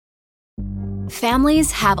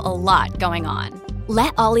Families have a lot going on.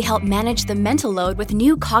 Let Ollie help manage the mental load with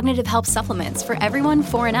new cognitive help supplements for everyone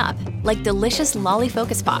 4 and up, like delicious Lolly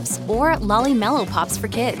Focus Pops or Lolly Mellow Pops for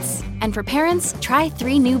kids. And for parents, try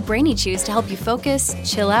 3 new Brainy Chews to help you focus,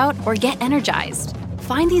 chill out, or get energized.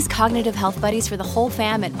 Find these cognitive health buddies for the whole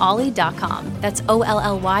fam at ollie.com. That's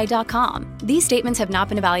OLLY.com. These statements have not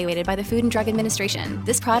been evaluated by the Food and Drug Administration.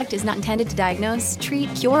 This product is not intended to diagnose,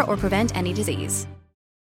 treat, cure, or prevent any disease.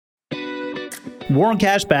 War on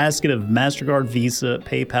Cash basket of MasterCard, Visa,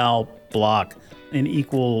 PayPal, Block in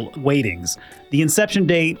equal weightings. The inception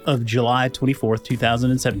date of July 24th,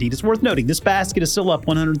 2017. It's worth noting this basket is still up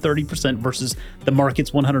 130% versus the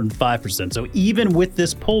market's 105%. So even with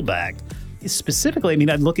this pullback, specifically, I mean,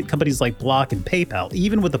 I'd look at companies like Block and PayPal.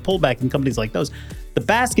 Even with the pullback in companies like those, the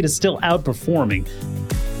basket is still outperforming.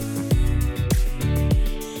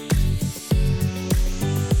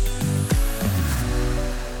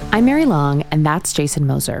 I'm Mary Long, and that's Jason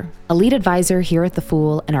Moser, a lead advisor here at The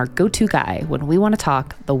Fool and our go-to guy when we want to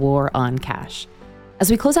talk the war on cash.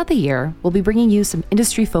 As we close out the year, we'll be bringing you some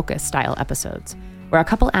industry-focused style episodes, where a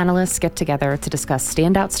couple analysts get together to discuss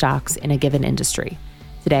standout stocks in a given industry.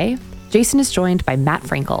 Today, Jason is joined by Matt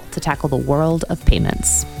Frankel to tackle the world of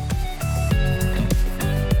payments.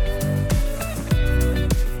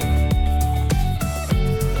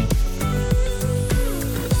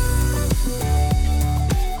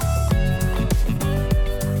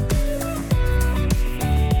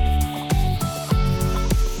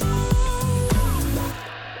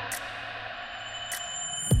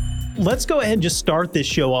 Let's go ahead and just start this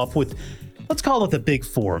show off with, let's call it the big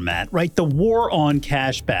four, Matt, right? The war on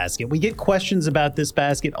cash basket. We get questions about this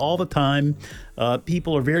basket all the time.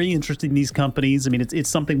 People are very interested in these companies. I mean, it's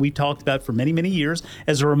something we've talked about for many, many years.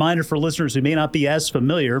 As a reminder for listeners who may not be as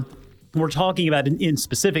familiar, we're talking about in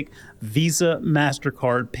specific Visa,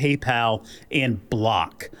 MasterCard, PayPal, and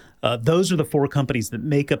Block. Those are the 4 companies that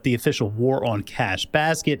make up the official war on cash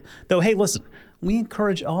basket. Though, hey, listen, we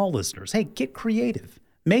encourage all listeners, hey, get creative.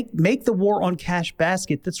 Make the war on cash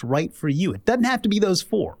basket that's right for you. It doesn't have to be those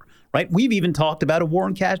 4, right? We've even talked about a war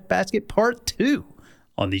on cash basket part 2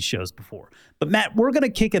 on these shows before. But Matt, we're going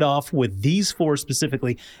to kick it off with these 4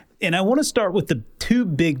 specifically. And I want to start with the 2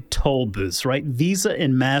 big toll booths, right? Visa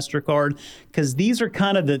and MasterCard, because these are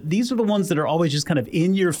the ones that are always just kind of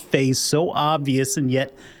in your face, so obvious. And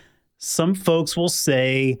yet some folks will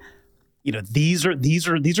say, you know, these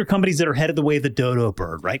are companies that are headed the way of the dodo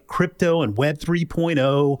bird, right? Crypto and Web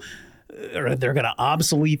 3.0, they're going to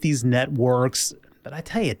obsolete these networks. But I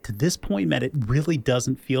tell you, to this point, Matt, it really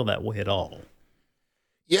doesn't feel that way at all.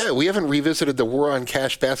 Yeah, we haven't revisited the war on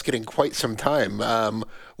cash basket in quite some time.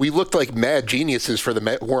 We looked like mad geniuses for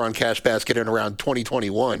the war on cash basket in around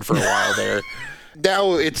 2021 for a while there.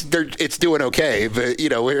 Now it's doing okay, but you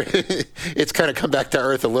know, it's kind of come back to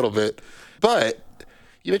earth a little bit. But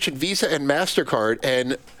you mentioned Visa and MasterCard,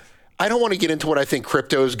 and I don't want to get into what I think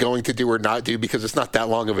crypto is going to do or not do because it's not that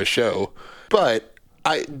long of a show. But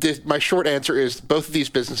my short answer is both of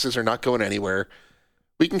these businesses are not going anywhere.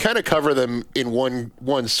 We can kind of cover them in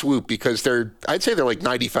one swoop because I'd say they're like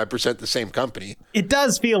 95% the same company. It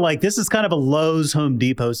does feel like this is kind of a Lowe's Home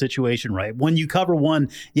Depot situation, right? When you cover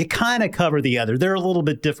one, you kind of cover the other. They're a little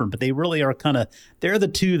bit different, but they really are they're the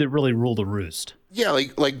 2 that really rule the roost. Yeah,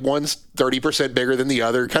 like one's 30% bigger than the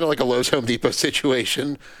other, kind of like a Lowe's Home Depot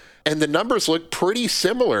situation. And the numbers look pretty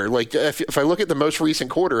similar. Like if I look at the most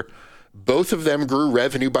recent quarter, both of them grew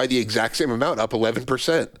revenue by the exact same amount, up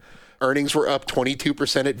 11%. Earnings were up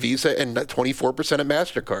 22% at Visa and 24% at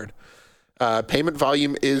MasterCard. Payment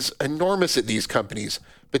volume is enormous at these companies.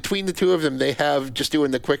 Between the 2 of them, they have, just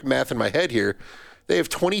doing the quick math in my head here, they have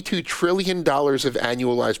 $22 trillion of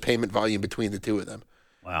annualized payment volume between the 2 of them.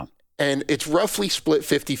 Wow. And it's roughly split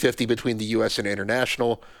 50-50 between the U.S. and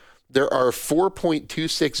international. There are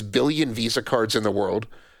 4.26 billion Visa cards in the world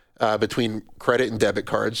between credit and debit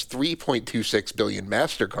cards, 3.26 billion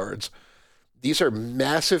MasterCards. These are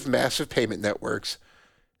massive, massive payment networks.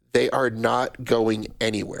 They are not going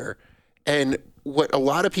anywhere. And what a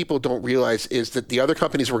lot of people don't realize is that the other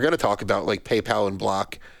companies we're going to talk about, like PayPal and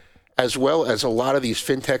Block, as well as a lot of these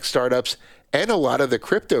fintech startups and a lot of the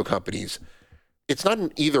crypto companies, it's not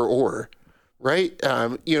an either or, right?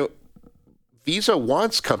 Visa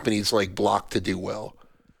wants companies like Block to do well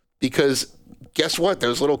because guess what?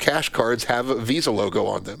 Those little cash cards have a Visa logo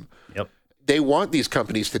on them. Yep. They want these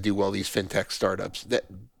companies to do well, these fintech startups.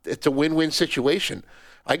 It's a win-win situation.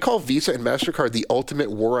 I call Visa and MasterCard the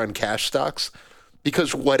ultimate war on cash stocks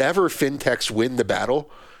because whatever fintechs win the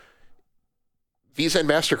battle, Visa and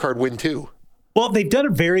MasterCard win too. Well, they've done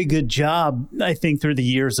a very good job, I think, through the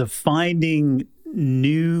years of finding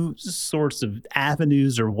new sorts of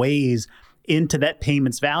avenues or ways into that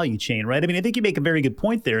payments value chain, right? I mean, I think you make a very good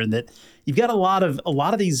point there in that you've got a lot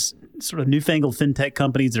of these sort of newfangled fintech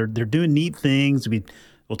companies. They're doing neat things.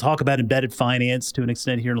 We'll talk about embedded finance to an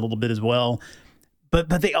extent here in a little bit as well.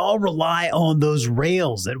 But they all rely on those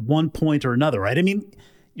rails at one point or another, right? I mean,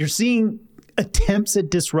 you're seeing attempts at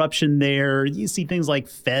disruption there. You see things like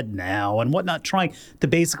FedNow and whatnot trying to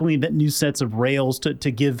basically invent new sets of rails to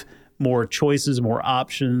give more choices, more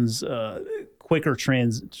options, quicker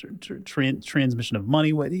transmission of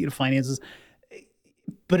money, finances.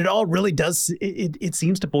 But it all really does, it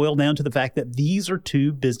seems to boil down to the fact that these are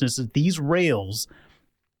two businesses, these rails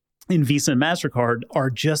in Visa and MasterCard are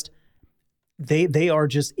just, they are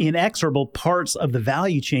just inexorable parts of the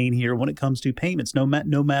value chain here when it comes to payments,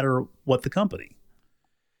 no matter what the company.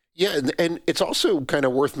 Yeah, and it's also kind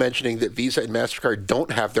of worth mentioning that Visa and MasterCard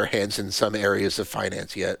don't have their hands in some areas of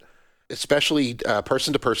finance yet, especially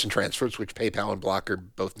person-to-person transfers, which PayPal and Block are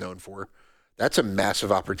both known for. That's a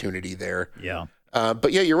massive opportunity there. Yeah.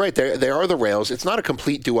 But yeah, you're right. They are the rails. It's not a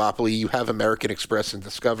complete duopoly. You have American Express and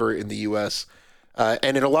Discover in the U.S.,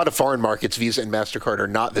 and in a lot of foreign markets, Visa and MasterCard are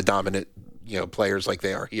not the dominant players like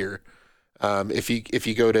they are here. If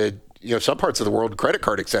you go to some parts of the world, credit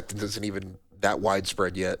card acceptance isn't even that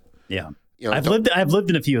widespread yet. Yeah, I've lived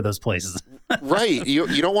in a few of those places. Right.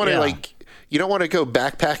 You don't want to you don't want to go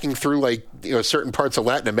backpacking through certain parts of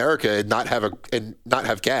Latin America and not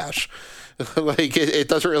have cash. It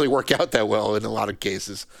doesn't really work out that well in a lot of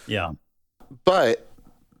cases. Yeah. But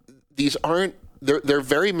these aren't. They're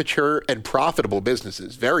very mature and profitable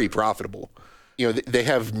businesses. Very profitable. They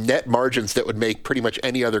have net margins that would make pretty much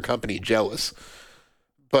any other company jealous.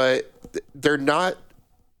 But they're not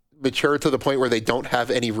mature to the point where they don't have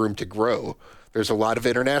any room to grow. There's a lot of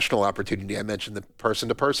international opportunity. I mentioned the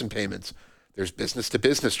person-to-person payments. There's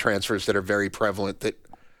business-to-business transfers that are very prevalent that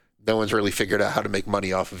no one's really figured out how to make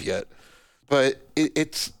money off of yet. But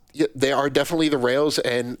they are definitely the rails,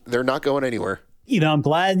 and they're not going anywhere. I'm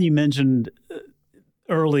glad you mentioned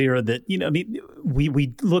earlier that,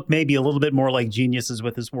 we look maybe a little bit more like geniuses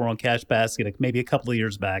with this war on cash basket maybe a couple of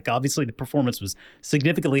years back. Obviously, the performance was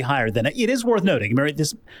significantly higher than it is worth noting.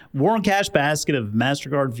 This war on cash basket of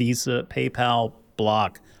MasterCard, Visa, PayPal,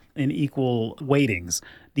 Block in equal weightings.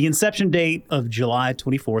 The inception date of July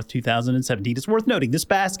 24th, 2017. It's worth noting this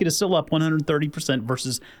basket is still up 130%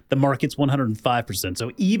 versus the market's 105%.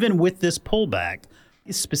 So even with this pullback,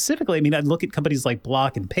 specifically, I look at companies like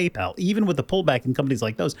Block and PayPal. Even with the pullback in companies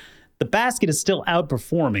like those, the basket is still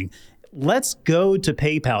outperforming. Let's go to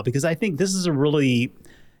PayPal because I think this is a really,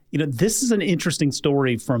 this is an interesting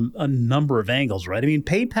story from a number of angles, right?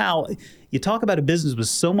 PayPal, you talk about a business with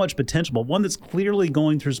so much potential, but one that's clearly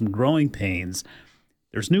going through some growing pains.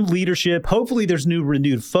 There's new leadership. Hopefully, there's new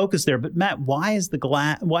renewed focus there. But Matt, why is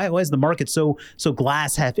the market so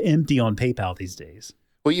glass half empty on PayPal these days?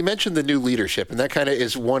 Well, you mentioned the new leadership, and that kind of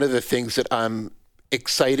is one of the things that I'm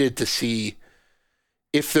excited to see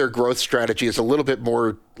if their growth strategy is a little bit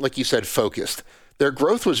more, like you said, focused. Their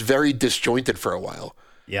growth was very disjointed for a while.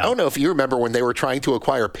 Yeah. I don't know if you remember when they were trying to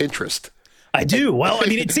acquire Pinterest. I do. Well,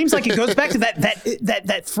 it seems like it goes back to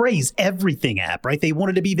that phrase, everything app, right? They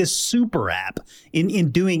wanted to be this super app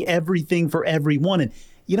in doing everything for everyone. And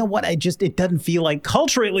you know what? It doesn't feel like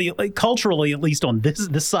culturally, at least on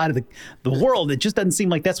this side of the world, it just doesn't seem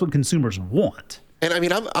like that's what consumers want.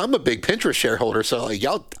 And I'm a big Pinterest shareholder, so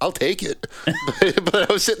I'll take it. but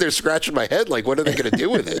I was sitting there scratching my head, like, what are they going to do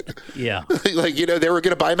with it? Yeah. They were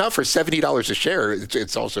going to buy them out for $70 a share.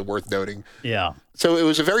 It's also worth noting. Yeah. So it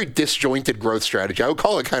was a very disjointed growth strategy. I would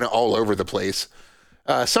call it kind of all over the place.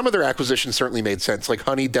 Some of their acquisitions certainly made sense. Like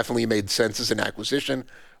Honey definitely made sense as an acquisition.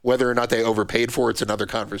 Whether or not they overpaid for it's another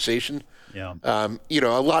conversation. Yeah. A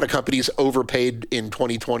lot of companies overpaid in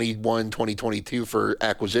 2021, 2022 for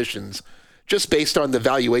acquisitions just based on the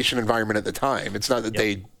valuation environment at the time. It's not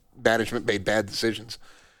that management made bad decisions.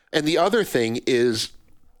 And the other thing is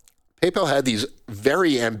PayPal had these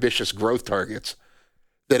very ambitious growth targets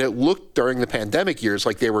that it looked during the pandemic years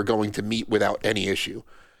like they were going to meet without any issue.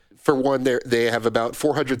 For one, they have about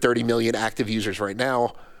 430 million active users right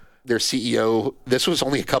now. Their CEO, this was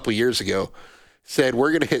only a couple years ago, said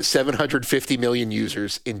we're going to hit 750 million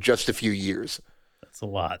users in just a few years. That's a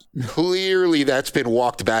lot. Clearly, that's been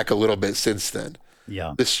walked back a little bit since then.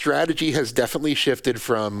 Yeah. The strategy has definitely shifted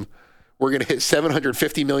from we're going to hit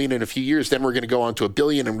 750 million in a few years, then we're going to go on to 1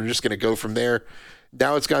 billion, and we're just going to go from there.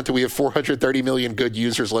 Now it's gone to we have 430 million good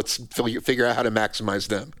users. Let's figure out how to maximize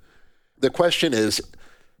them. The question is,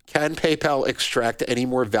 can PayPal extract any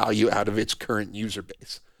more value out of its current user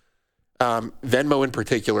base? Venmo in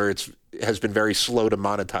particular, has been very slow to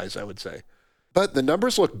monetize, I would say. But the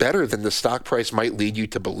numbers look better than the stock price might lead you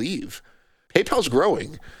to believe. PayPal's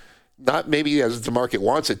growing, not maybe as the market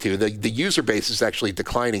wants it to. The user base is actually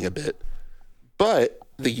declining a bit. But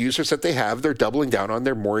the users that they have, they're doubling down on,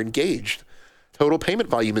 they're more engaged. Total payment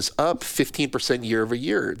volume is up 15% year over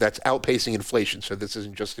year. That's outpacing inflation, so this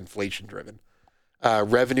isn't just inflation-driven.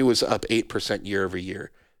 Revenue is up 8% year over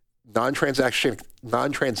year. Non-transaction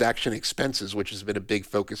expenses, which has been a big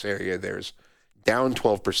focus area of theirs, down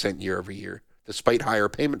 12% year over year, despite higher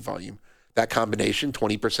payment volume. That combination,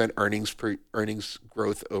 20% earnings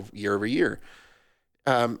growth year over year.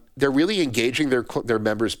 They're really engaging their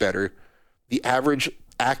members better. The average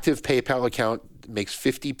active PayPal account makes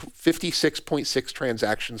 56.6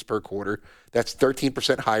 transactions per quarter. That's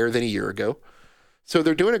 13% higher than a year ago. So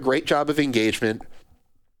they're doing a great job of engagement.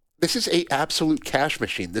 This is an absolute cash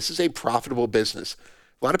machine. This is a profitable business.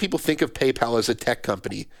 A lot of people think of PayPal as a tech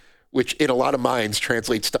company, which in a lot of minds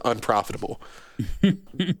translates to unprofitable.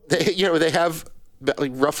 They have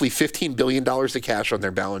roughly $15 billion of cash on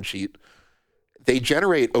their balance sheet. They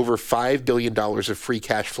generate over $5 billion of free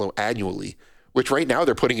cash flow annually, which right now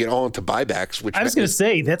they're putting it all into buybacks. Which I was going to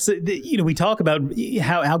say, that's, we talk about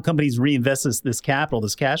how companies reinvest this capital,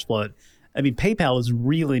 this cash flow. I mean, PayPal is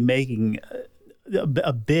really making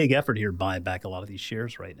a big effort here buying back a lot of these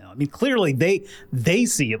shares right now. I mean, clearly they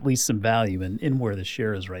see at least some value in where the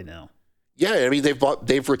share is right now. Yeah, I mean,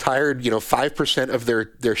 they've retired 5% of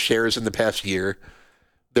their shares in the past year.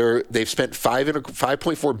 They've spent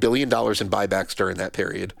 $5.4 billion in buybacks during that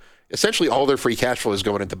period. Essentially, all their free cash flow is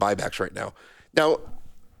going into buybacks right now. Now,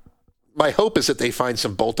 my hope is that they find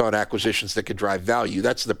some bolt-on acquisitions that could drive value.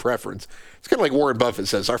 That's the preference. It's kind of like Warren Buffett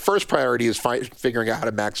says, our first priority is figuring out how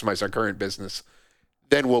to maximize our current business.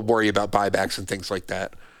 Then we'll worry about buybacks and things like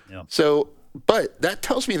that. Yeah. So, but that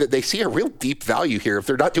tells me that they see a real deep value here if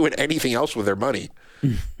they're not doing anything else with their money.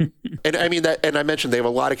 And I mean and I mentioned they have a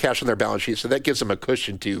lot of cash on their balance sheet, so that gives them a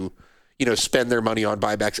cushion to, spend their money on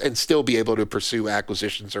buybacks and still be able to pursue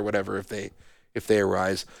acquisitions or whatever if they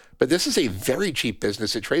arise. But this is a very cheap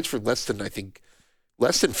business. It trades for less than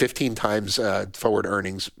 15 times forward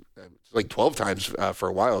earnings, like 12 times for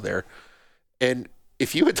a while there. And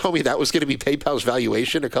if you had told me that was going to be PayPal's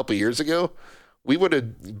valuation a couple of years ago, we would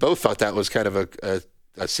have both thought that was kind of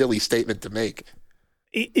a silly statement to make.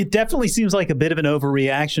 It definitely seems like a bit of an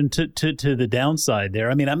overreaction to the downside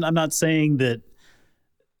there. I mean, I'm not saying that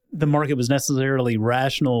the market was necessarily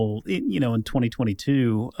rational, in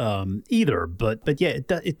 2022 either. But yeah,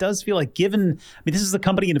 it does feel like this is a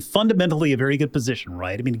company in fundamentally a very good position,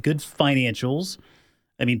 right? I mean, good financials.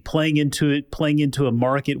 I mean, playing into a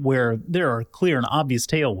market where there are clear and obvious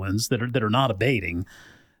tailwinds that are not abating.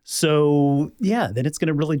 So yeah, then it's going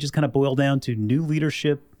to really just kind of boil down to new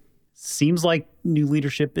leadership. Seems like new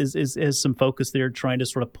leadership is some focus there, trying to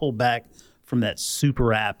sort of pull back from that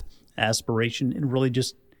super app aspiration and really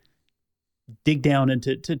just dig down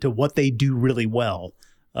into what they do really well,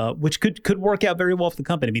 which could work out very well for the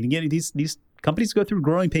company. I mean, again, these companies go through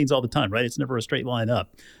growing pains all the time, right? It's never a straight line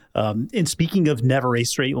up. And speaking of never a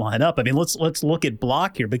straight line up, I mean, let's look at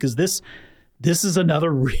Block here, because this is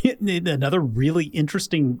another really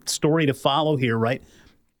interesting story to follow here, right?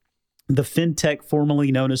 The fintech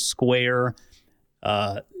formerly known as Square,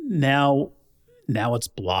 now it's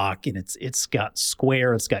Block, and it's got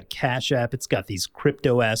Square, it's got Cash App, it's got these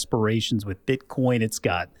crypto aspirations with Bitcoin, it's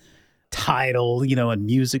got Tidal, and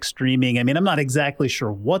music streaming. I mean, I'm not exactly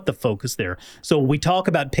sure what the focus there. So we talk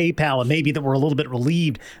about PayPal and maybe that we're a little bit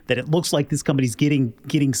relieved that it looks like this company's getting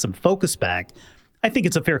some focus back. I think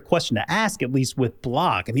it's a fair question to ask, at least with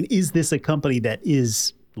Block. I mean, is this a company that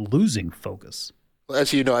is losing focus?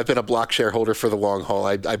 As you know, I've been a Block shareholder for the long haul.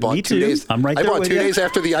 I bought Me 2 too. days. I'm right there I bought with 2 you. days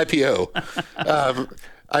after the IPO.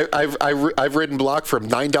 I've ridden Block from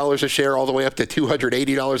 $9 a share all the way up to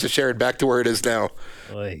 $280 a share and back to where it is now.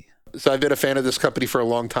 Oy. So I've been a fan of this company for a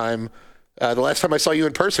long time. The last time I saw you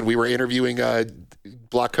in person, we were interviewing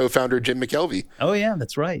Block co-founder Jim McKelvey. Oh yeah,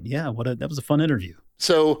 that's right. Yeah, that was a fun interview.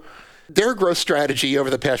 So their growth strategy over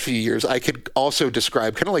the past few years, I could also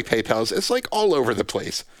describe kind of like PayPal's. It's like all over the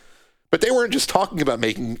place. But they weren't just talking about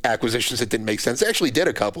making acquisitions that didn't make sense. They actually did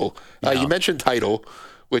a couple. You mentioned Tidal,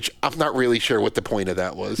 which I'm not really sure what the point of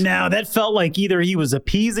that was. Now, that felt like either he was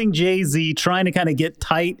appeasing Jay-Z, trying to kind of get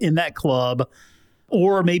tight in that club,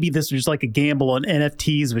 or maybe this was just like a gamble on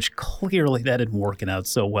NFTs, which clearly that isn't working out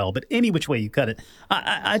so well. But any which way you cut it,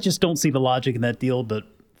 I just don't see the logic in that deal. But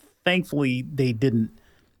thankfully, they didn't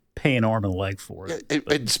pay an arm and a leg for it.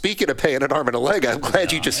 And speaking of paying an arm and a leg, I'm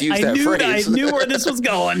glad you just used that phrase. I knew where this was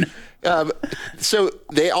going. So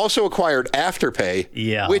they also acquired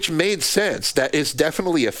Afterpay, which made sense. That is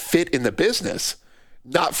definitely a fit in the business.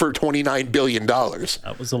 not for $29 billion.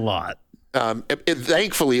 That was a lot.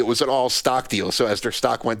 Thankfully, it was an all stock deal. So as their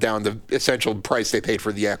stock went down, the essential price they paid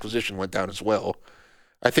for the acquisition went down as well.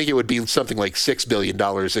 I think it would be something like $6 billion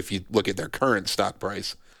if you look at their current stock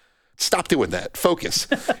price. Stop doing that. Focus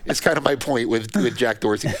is kind of my point with Jack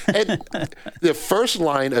Dorsey. And the first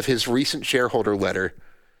line of his recent shareholder letter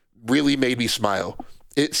really made me smile.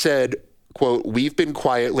 It said, quote, "We've been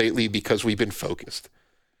quiet lately because we've been focused."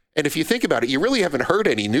 And if you think about it, you really haven't heard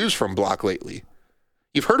any news from Block lately.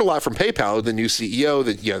 You've heard a lot from PayPal, the new CEO,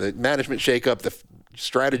 the management shakeup, the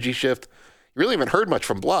strategy shift. You really haven't heard much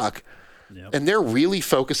from Block. Yep. And they're really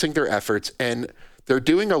focusing their efforts, and they're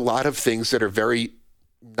doing a lot of things that are very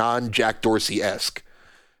non-Jack Dorsey-esque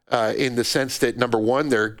in the sense that, number one,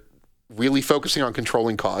 they're really focusing on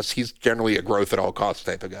controlling costs. He's generally a growth at all costs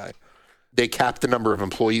type of guy. They capped the number of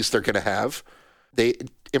employees they're going to have. They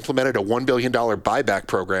implemented a $1 billion buyback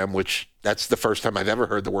program, which that's the first time I've ever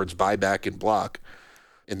heard the words buyback and Block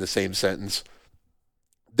in the same sentence.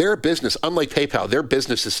 Their business, unlike PayPal, their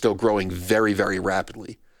business is still growing very, very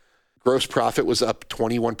rapidly. Gross profit was up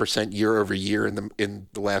 21% year over year in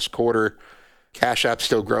the last quarter. Cash App's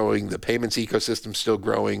still growing. The payments ecosystem's still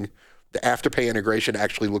growing. The Afterpay integration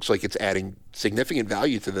actually looks like it's adding significant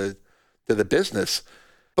value to the business.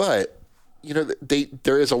 But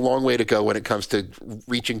there is a long way to go when it comes to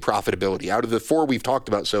reaching profitability. Out of the four we've talked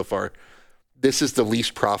about so far, this is the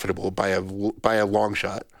least profitable by a long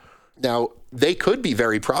shot. Now, they could be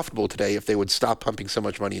very profitable today if they would stop pumping so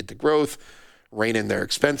much money into growth, rein in their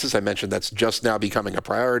expenses. I mentioned that's just now becoming a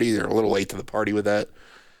priority. They're a little late to the party with that.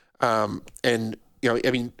 I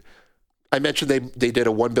mentioned they did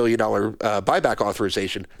a $1 billion buyback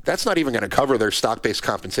authorization. That's not even going to cover their stock-based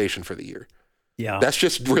compensation for the year. Yeah, that's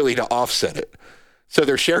just really to offset it. So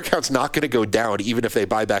their share count's not going to go down even if they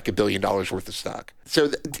buy back $1 billion worth of stock. So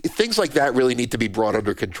things like that really need to be brought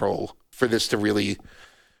under control for this to really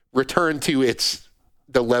return to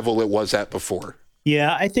the level it was at before.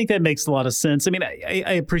 Yeah, I think that makes a lot of sense. I mean,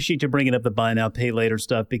 I appreciate you bringing up the buy now, pay later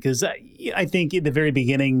stuff because I think in the very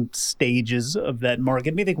beginning stages of that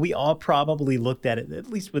market, I think we all probably looked at it, at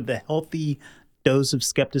least with the healthy dose of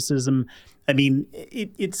skepticism. I mean,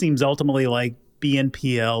 it seems ultimately like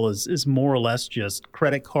BNPL is more or less just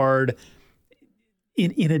credit card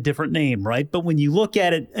in a different name, right? But when you look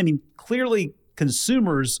at it, I mean, clearly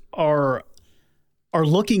consumers are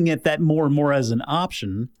looking at that more and more as an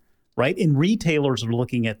option. Right. And retailers are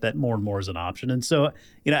looking at that more and more as an option. And so,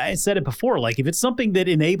 I said it before, like if it's something that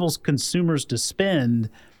enables consumers to spend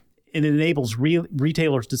and it enables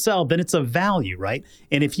retailers to sell, then it's a value. Right.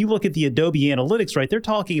 And if you look at the Adobe Analytics, right, they're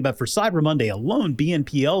talking about for Cyber Monday alone,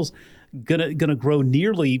 BNPL's gonna grow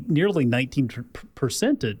nearly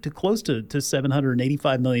 19% to close to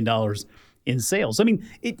 $785 million in sales. I mean,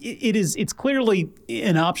 it's clearly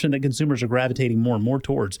an option that consumers are gravitating more and more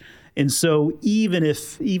towards. And so even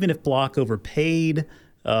if Block overpaid,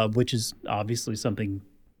 which is obviously something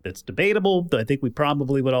that's debatable, but I think we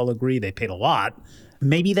probably would all agree they paid a lot.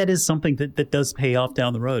 Maybe that is something that does pay off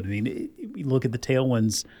down the road. I mean, you look at the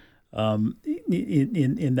tailwinds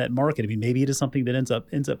in that market. I mean, maybe it is something that ends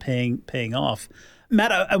up paying off.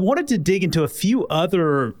 Matt, I wanted to dig into a few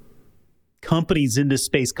other companies in this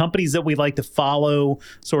space, companies that we like to follow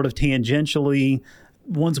sort of tangentially,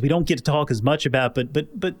 ones we don't get to talk as much about,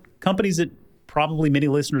 but companies that probably many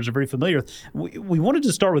listeners are very familiar with. We wanted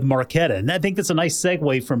to start with Marqeta, and I think that's a nice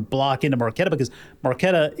segue from Block into Marqeta because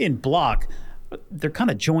Marqeta in Block, they're kind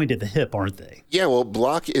of joined at the hip, aren't they? Yeah, well,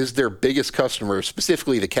 Block is their biggest customer,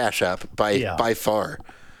 specifically the Cash App by far.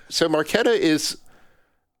 So Marqeta is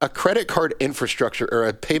a credit card infrastructure or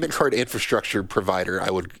a payment card infrastructure provider,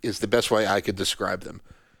 is the best way I could describe them.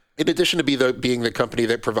 In addition to being the company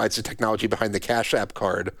that provides the technology behind the Cash App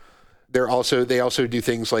card, they also do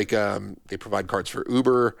things like they provide cards for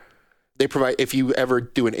Uber. They provide, if you ever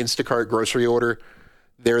do an Instacart grocery order,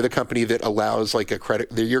 they're the company that allows like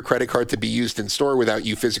your credit card to be used in store without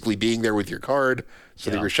you physically being there with your card, so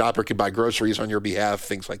that your shopper can buy groceries on your behalf,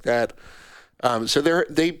 things like that. So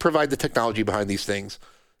they provide the technology behind these things.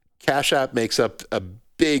 Cash App makes up a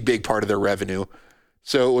big part of their revenue.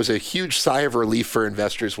 So it was a huge sigh of relief for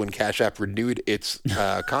investors when Cash App renewed its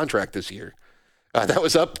contract this year. That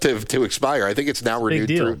was up to expire. I think it's now renewed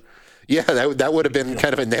through. Yeah, that would have been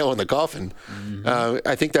kind of a nail in the coffin. Mm-hmm.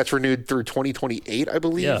 I think that's renewed through 2028, I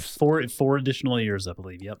believe. Yeah, four additional years, I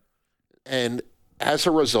believe. Yep. And as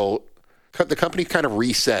a result, the company kind of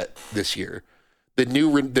reset this year.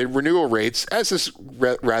 The renewal rates, as is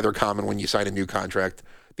rather common when you sign a new contract,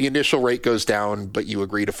 the initial rate goes down, but you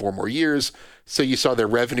agree to 4 more years. So you saw their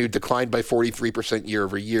revenue decline by 43% year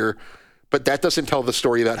over year, But that doesn't tell the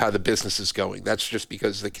story about how the business is going. That's just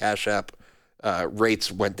because the Cash App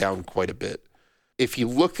rates went down quite a bit. If you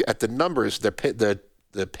look at the numbers, the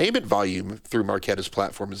payment volume through Marqeta's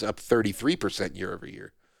platform is up 33% year over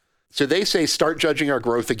year. So they say start judging our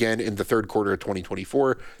growth again in the third quarter of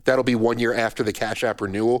 2024. That'll be 1 year after the Cash App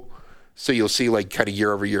renewal. So you'll see like kind of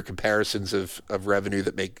year over year comparisons of revenue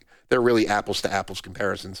they're really apples to apples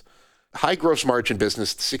comparisons. High gross margin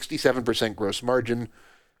business, 67% gross margin.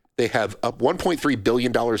 They have up $1.3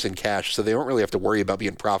 billion in cash, so they don't really have to worry about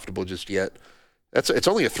being profitable just yet. It's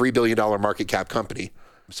only a $3 billion market cap company.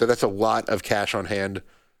 So that's a lot of cash on hand.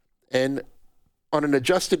 And on an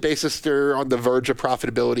adjusted basis, they're on the verge of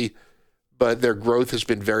profitability, but their growth has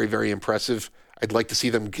been very, very impressive. I'd like to see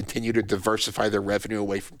them continue to diversify their revenue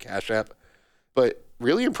away from Cash App. But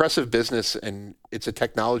really impressive business, and it's a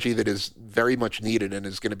technology that is very much needed and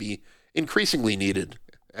is going to be increasingly needed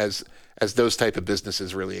as those type of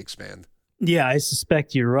businesses really expand. Yeah, I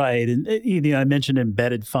suspect you're right. And I mentioned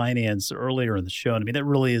embedded finance earlier in the show. And I mean, that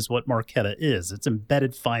really is what Marqeta is. It's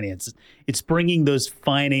embedded finance. It's bringing those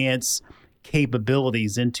finance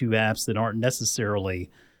capabilities into apps that aren't necessarily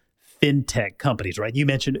fintech companies, right? You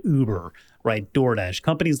mentioned Uber, right? DoorDash,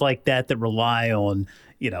 companies like that rely on,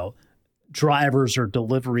 drivers or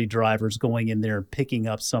delivery drivers going in there and picking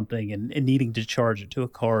up something and needing to charge it to a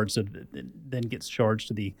card, so that it then gets charged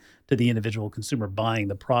to the individual consumer buying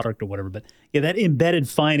the product or whatever. But yeah, that embedded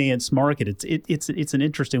finance market, it's an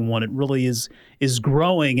interesting one. It really is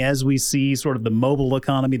growing as we see sort of the mobile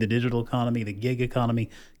economy, the digital economy, the gig economy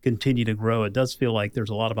continue to grow. It does feel like there's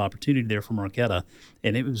a lot of opportunity there for Marqeta,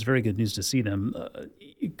 and it was very good news to see them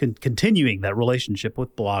continuing that relationship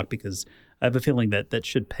with Block, because I have a feeling that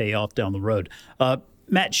should pay off down the road.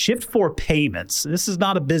 Matt, Shift4 Payments. This is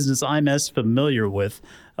not a business I'm as familiar with,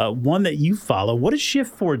 one that you follow. What does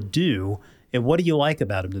Shift4 do, and what do you like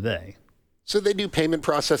about them today? So they do payment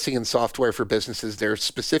processing and software for businesses. They're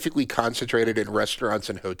specifically concentrated in restaurants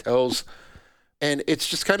and hotels. And it's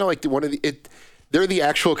just kind of like they're the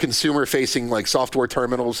actual consumer-facing like software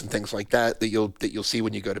terminals and things like that you'll see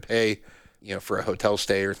when you go to pay, for a hotel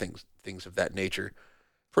stay or things of that nature.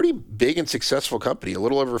 Pretty big and successful company, a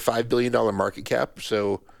little over $5 billion market cap,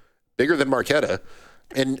 so bigger than Marqeta,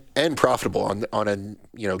 and profitable on a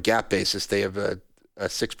GAAP basis. They have a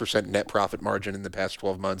 6% net profit margin in the past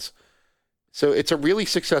 12 months. So it's a really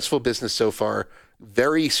successful business so far.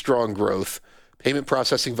 Very strong growth. Payment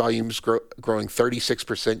processing volumes growing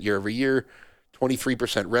 36% year over year,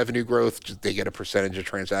 23% revenue growth. They get a percentage of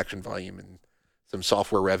transaction volume and some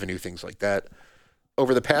software revenue, things like that.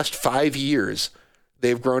 Over the past 5 years,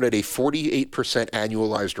 they've grown at a 48%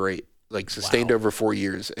 annualized rate, like sustained over 4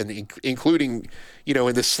 years, and including,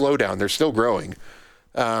 in this slowdown, they're still growing.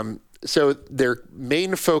 So their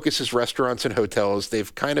main focus is restaurants and hotels.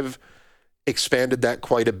 They've kind of expanded that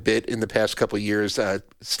quite a bit in the past couple of years.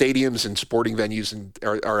 Stadiums and sporting venues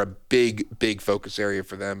are a big focus area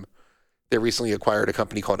for them. They recently acquired a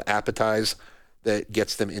company called Appetize that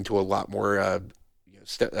gets them into a lot more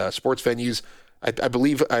sports venues. I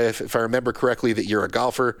believe, if I remember correctly, that you're a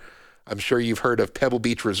golfer. I'm sure you've heard of Pebble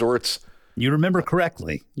Beach Resorts. You remember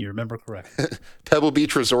correctly. Pebble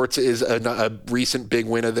Beach Resorts is a recent big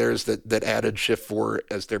win of theirs that added Shift4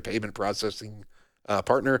 as their payment processing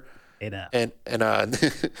partner. And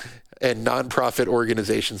nonprofit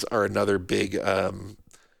organizations are another big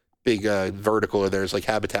vertical of theirs. Like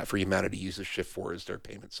Habitat for Humanity uses Shift4 as their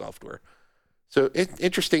payment software. So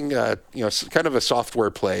interesting, kind of a software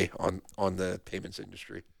play on the payments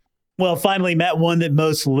industry. Well, finally, Matt, one that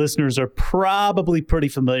most listeners are probably pretty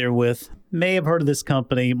familiar with, may have heard of this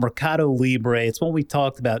company, Mercado Libre. It's one we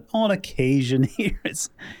talked about on occasion here.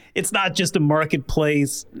 It's not just a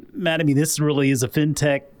marketplace, Matt. I mean, this really is a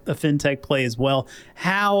fintech play as well.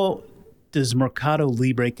 How does Mercado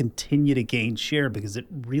Libre continue to gain share? Because it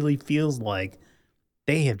really feels like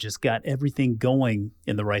they have just got everything going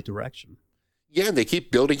in the right direction. Yeah, and they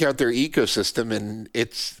keep building out their ecosystem, and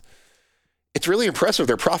it's really impressive.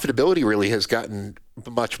 Their profitability really has gotten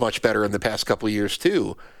much better in the past couple of years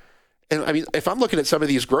too. And I mean, if I'm looking at some of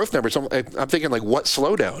these growth numbers, I'm thinking like, what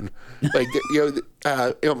slowdown? Like,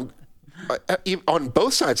 on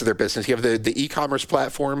both sides of their business, you have the e-commerce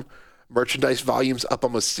platform, merchandise volumes up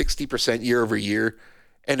almost 60% year over year.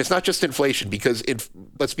 And it's not just inflation, because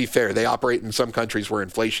let's be fair, they operate in some countries where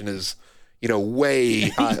inflation is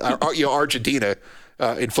way, Argentina,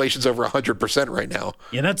 Inflation's over 100% right now.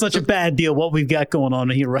 Yeah, that's such a bad deal. What we've got going on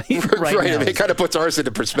here right now. I mean, it kind of puts ours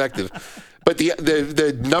into perspective. But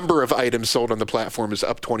the number of items sold on the platform is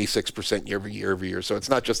up 26% year over year. So it's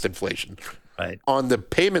not just inflation. Right. On the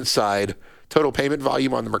payment side, total payment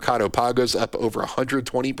volume on the Mercado Pago's up over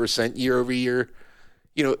 120% year over year.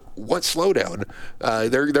 You know, what slowdown?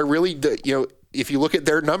 They're really, you know, if you look at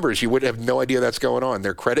their numbers, you would have no idea that's going on.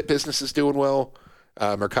 Their credit business is doing well.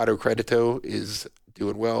 Mercado Credito is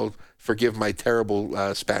doing well. Forgive my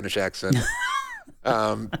terrible Spanish accent.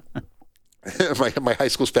 My high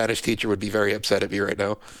school Spanish teacher would be very upset at me right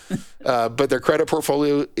now. But their credit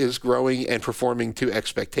portfolio is growing and performing to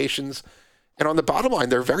expectations. And on the bottom line,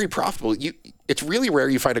 they're very profitable. It's really rare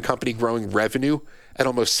you find a company growing revenue at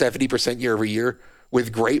almost 70% year over year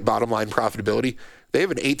with great bottom line profitability. They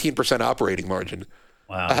have an 18% operating margin.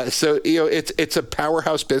 Wow. So, you know, it's a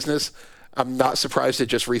powerhouse business. I'm not surprised it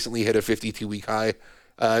just recently hit a 52-week high.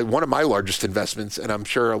 One of my largest investments, and I'm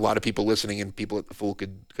sure a lot of people listening and people at the Fool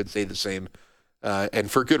could say the same.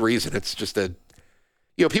 And for good reason. It's just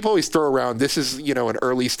people always throw around, this is, you know, an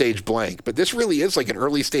early stage blank, but this really is like an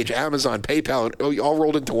early stage Amazon, PayPal, all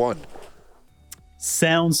rolled into one.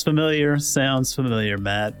 Sounds familiar,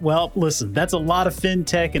 Matt. Well, listen, that's a lot of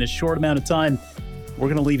fintech in a short amount of time. We're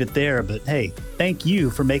going to leave it there, but hey, thank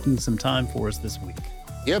you for making some time for us this week.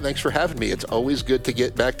 Yeah, thanks for having me. It's always good to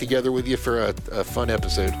get back together with you for a fun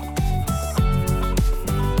episode.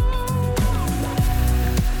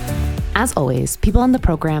 As always, people on the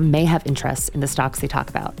program may have interests in the stocks they talk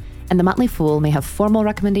about, and the Motley Fool may have formal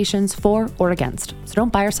recommendations for or against, so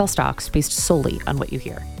don't buy or sell stocks based solely on what you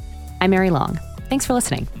hear. I'm Mary Long. Thanks for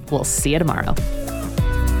listening. We'll see you tomorrow.